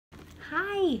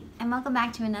Hi, and welcome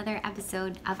back to another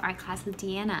episode of Art Class with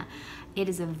Deanna. It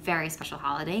is a very special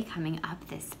holiday coming up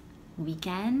this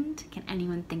weekend. Can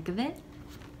anyone think of it?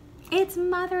 It's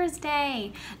Mother's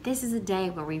Day. This is a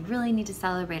day where we really need to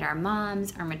celebrate our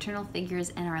moms, our maternal figures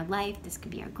in our life. This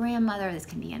could be our grandmother, this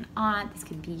can be an aunt, this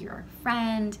could be your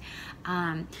friend.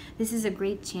 This is a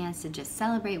great chance to just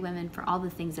celebrate women for all the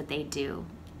things that they do.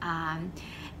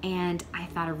 And I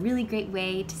thought a really great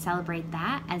way to celebrate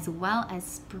that, as well as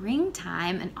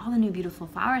springtime and all the new beautiful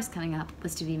flowers coming up,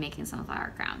 was to be making some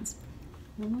flower crowns.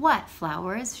 What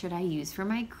flowers should I use for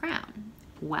my crown?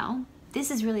 Well,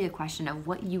 this is really a question of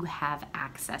what you have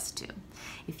access to.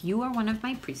 If you are one of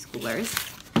my preschoolers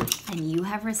and you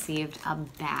have received a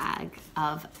bag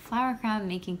of flower crown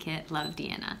making kit, love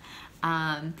Deanna.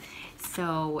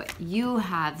 So you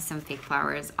have some fake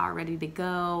flowers all ready to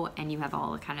go and you have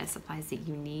all the kind of supplies that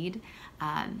you need.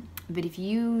 But if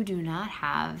you do not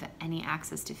have any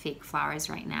access to fake flowers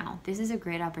right now, this is a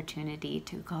great opportunity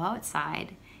to go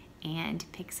outside and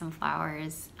pick some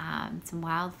flowers, some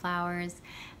wildflowers,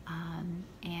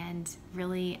 and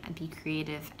really be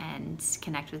creative and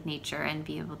connect with nature and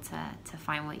be able to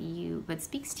find what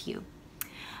speaks to you.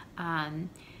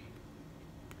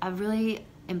 A really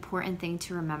important thing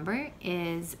to remember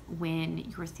is when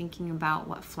you're thinking about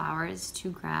what flowers to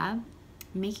grab,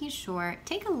 making sure,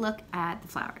 take a look at the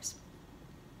flowers.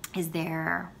 Is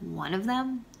there one of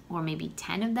them, or maybe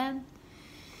 10 of them?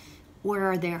 Or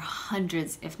are there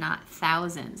hundreds, if not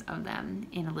thousands of them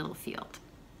in a little field?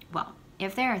 Well,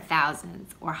 if there are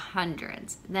thousands or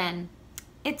hundreds, then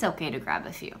it's okay to grab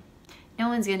a few. No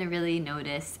one's gonna really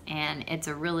notice, and it's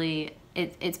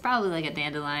probably like a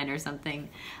dandelion or something.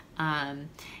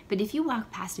 But if you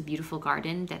walk past a beautiful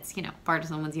garden that's, part of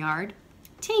someone's yard,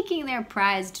 taking their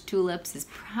prized tulips is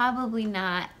probably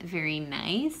not very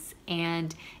nice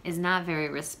and is not very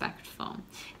respectful.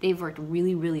 They've worked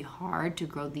really, really hard to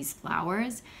grow these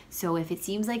flowers. So if it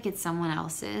seems like it's someone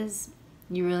else's,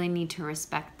 you really need to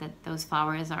respect that those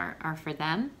flowers are for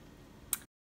them.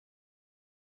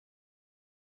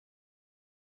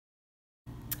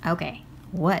 Okay,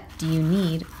 what do you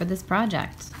need for this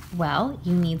project? Well,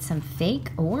 you need some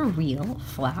fake or real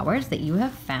flowers that you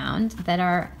have found that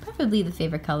are probably the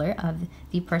favorite color of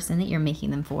the person that you're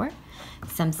making them for.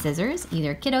 Some scissors,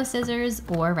 either kiddo scissors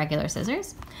or regular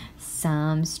scissors.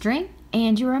 Some string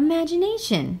and your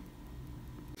imagination.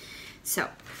 So,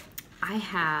 I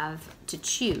have to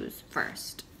choose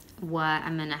first what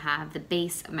I'm gonna have the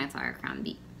base of my flower crown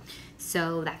be.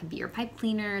 So that can be your pipe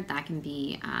cleaner, that can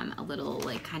be a little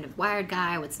kind of wired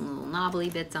guy with some little knobbly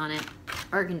bits on it,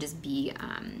 or it can just be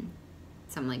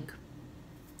some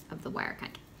of the wire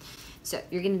kind. So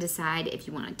you're gonna decide if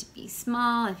you want it to be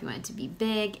small, if you want it to be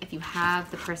big. If you have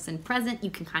the person present,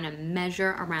 you can kind of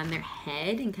measure around their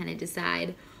head and kind of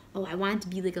decide, oh, I want it to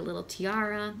be like a little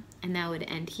tiara, and that would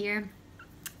end here.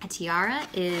 A tiara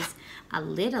is a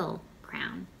little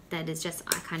crown that is just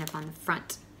kind of on the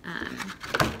front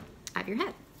of your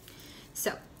head.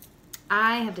 So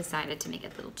I have decided to make a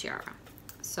little tiara.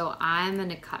 So I'm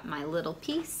gonna cut my little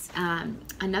piece.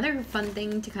 Another fun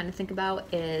thing to kind of think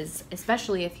about is,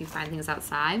 especially if you find things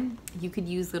outside, you could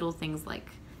use little things like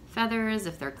feathers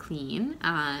if they're clean,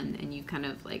 and you kind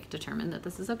of determine that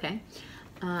this is okay.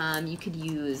 You could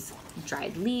use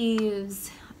dried leaves.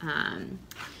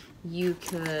 You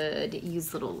could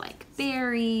use little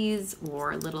berries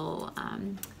or little,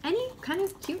 any kind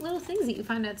of cute little things that you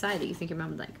find outside that you think your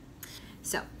mom would like.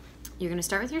 So you're gonna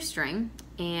start with your string,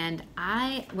 and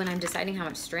when I'm deciding how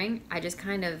much string, I just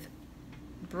kind of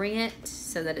bring it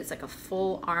so that it's like a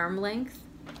full arm length.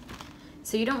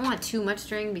 So you don't want too much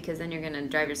string, because then you're gonna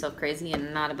drive yourself crazy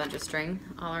and not a bunch of string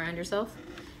all around yourself,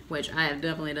 which I have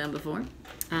definitely done before.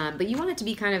 But you want it to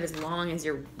be kind of as long as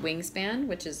your wingspan,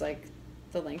 which is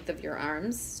the length of your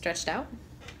arms stretched out,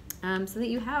 so that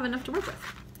you have enough to work with.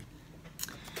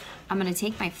 I'm gonna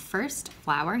take my first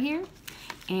flower here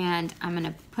and I'm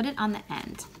gonna put it on the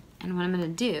end. And what I'm gonna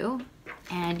do,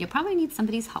 and you'll probably need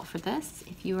somebody's help for this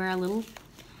if you're little,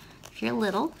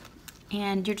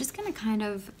 and you're just gonna kind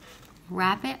of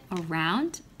wrap it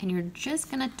around, and you're just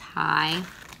gonna tie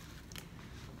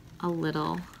a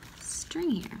little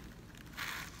string here.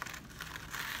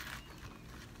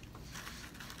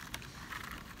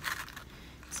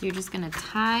 So you're just gonna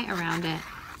tie around it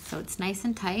so it's nice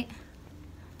and tight.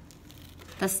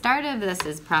 The start of this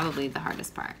is probably the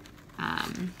hardest part.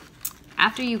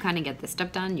 After you kind of get this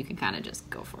stuff done, you can kind of just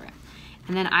go for it.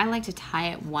 And then I like to tie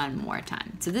it one more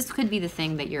time. So this could be the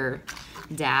thing that your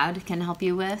dad can help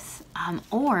you with,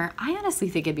 or I honestly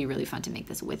think it'd be really fun to make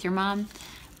this with your mom.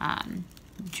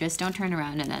 Just don't turn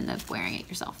around and end up wearing it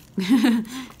yourself,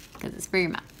 because it's for your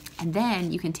mom. And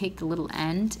then you can take the little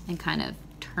end and kind of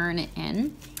turn it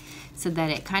in so that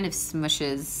it kind of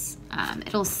smushes,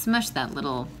 it'll smush that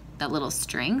little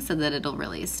string so that it'll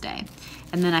really stay.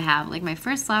 And then I have like my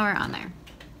first flower on there.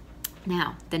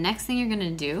 Now, the next thing you're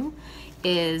gonna do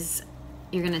is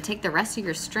you're gonna take the rest of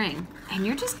your string and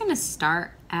you're just gonna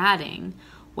start adding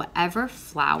whatever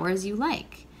flowers you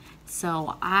like.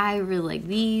 So I really like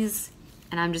these,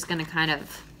 and I'm just gonna kind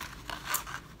of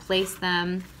place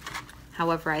them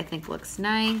however I think looks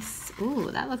nice. Ooh,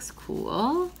 that looks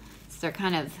cool. So they're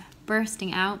kind of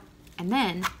bursting out. And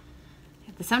then,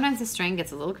 sometimes the string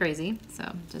gets a little crazy,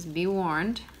 so just be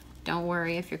warned. Don't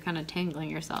worry if you're kind of tangling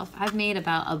yourself. I've made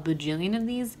about a bajillion of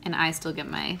these, and I still get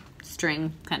my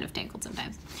string kind of tangled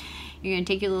sometimes. You're gonna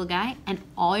take your little guy, and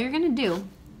all you're gonna do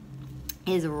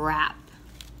is wrap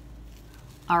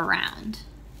around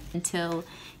until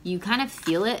you kind of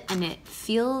feel it, and it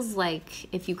feels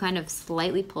like if you kind of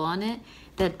slightly pull on it,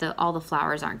 that all the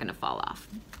flowers aren't gonna fall off.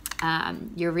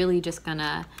 You're really just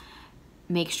gonna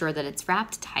make sure that it's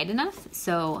wrapped tight enough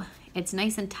so it's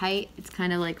nice and tight. It's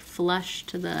kind of like flush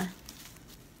to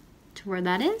where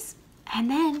that is, and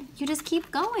then you just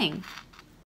keep going.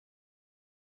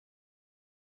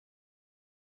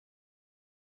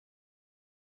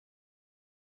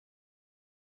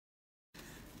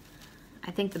 I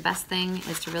think the best thing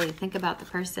is to really think about the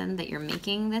person that you're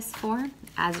making this for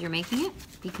as you're making it,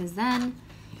 because then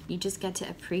you just get to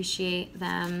appreciate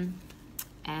them,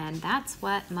 and that's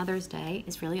what Mother's Day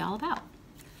is really all about.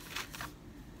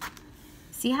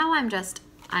 See how I'm just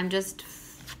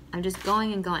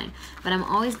going and going, but I'm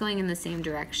always going in the same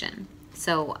direction.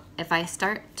 So if I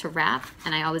start to wrap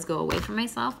and I always go away from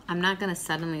myself, I'm not gonna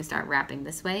suddenly start wrapping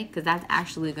this way, because that's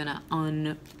actually gonna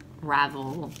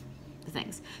unravel the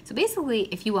things. So basically,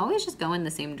 if you always just go in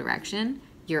the same direction,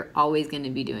 you're always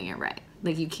gonna be doing it right.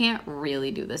 Like, you can't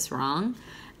really do this wrong,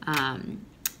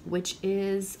 which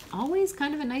is always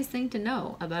kind of a nice thing to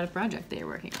know about a project that you're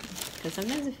working on. Because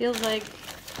sometimes it feels like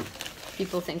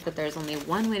people think that there's only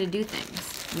one way to do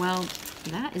things. Well,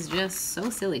 that is just so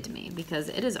silly to me, because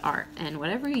it is art, and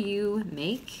whatever you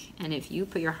make, and if you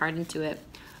put your heart into it,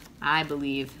 I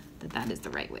believe that that is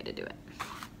the right way to do it.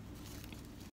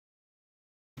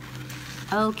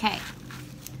 Okay,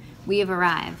 we have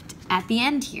arrived at the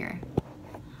end here.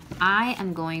 I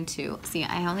am going to, see,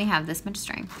 I only have this much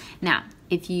string. Now,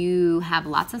 if you have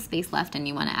lots of space left and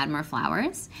you want to add more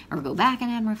flowers, or go back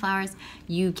and add more flowers,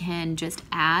 you can just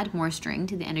add more string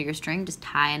to the end of your string, just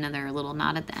tie another little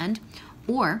knot at the end,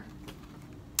 or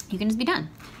you can just be done.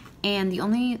 And the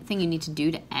only thing you need to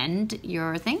do to end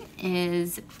your thing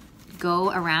is go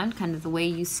around kind of the way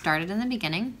you started in the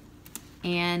beginning,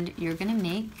 and you're gonna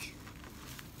make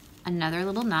another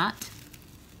little knot,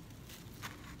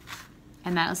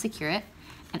 and that'll secure it.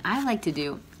 And I like to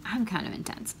do, I'm kind of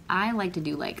intense, I like to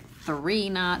do like 3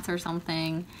 knots or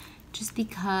something, just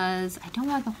because I don't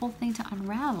want the whole thing to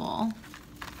unravel.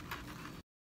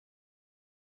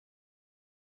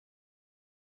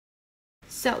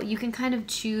 So you can kind of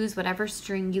choose whatever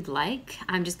string you'd like.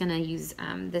 I'm just gonna use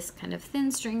this kind of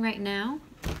thin string right now,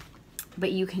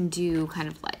 but you can do kind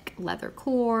of like leather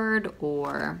cord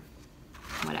or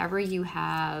whatever you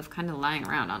have kind of lying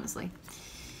around, honestly.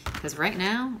 Because right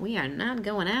now, we are not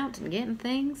going out and getting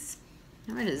things.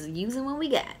 We're just using what we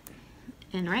got.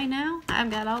 And right now, I've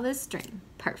got all this string.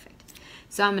 Perfect.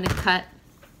 So I'm gonna cut.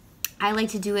 I like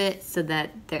to do it so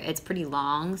that it's pretty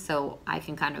long, so I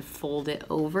can kind of fold it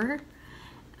over.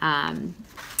 And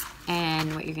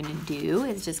what you're gonna do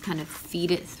is just kind of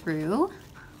feed it through,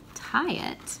 tie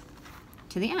it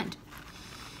to the end,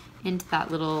 into that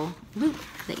little loop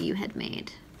that you had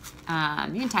made.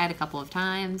 You can tie it a couple of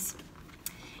times.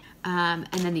 And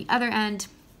then the other end,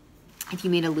 if you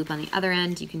made a loop on the other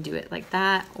end, you can do it like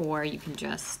that, or you can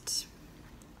just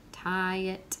tie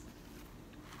it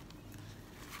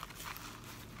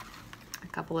a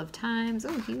couple of times.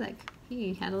 Oh,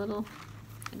 he had a little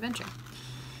adventure.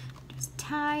 Just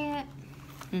tie it.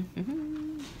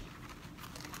 And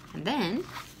then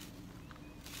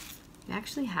you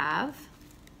actually have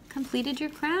completed your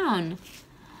crown.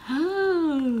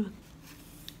 Oh.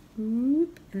 And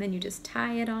then you just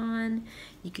tie it on.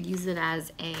 You could use it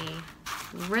as a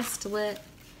wristlet.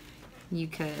 You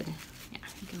could, yeah,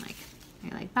 you can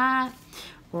like that,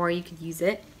 or you could use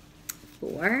it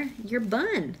for your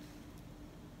bun.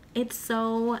 It's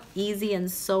so easy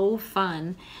and so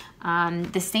fun.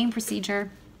 The same procedure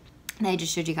that I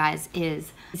just showed you guys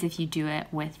is if you do it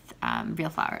with real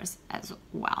flowers as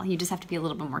well. You just have to be a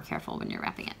little bit more careful when you're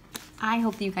wrapping it. I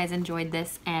hope that you guys enjoyed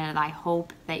this, and I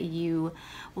hope that you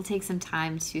will take some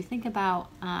time to think about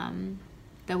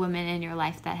the women in your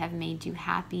life that have made you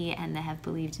happy and that have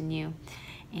believed in you,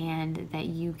 and that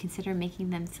you consider making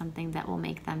them something that will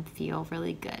make them feel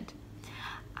really good.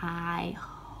 I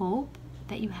hope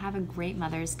that you have a great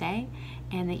Mother's Day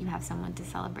and that you have someone to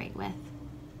celebrate with.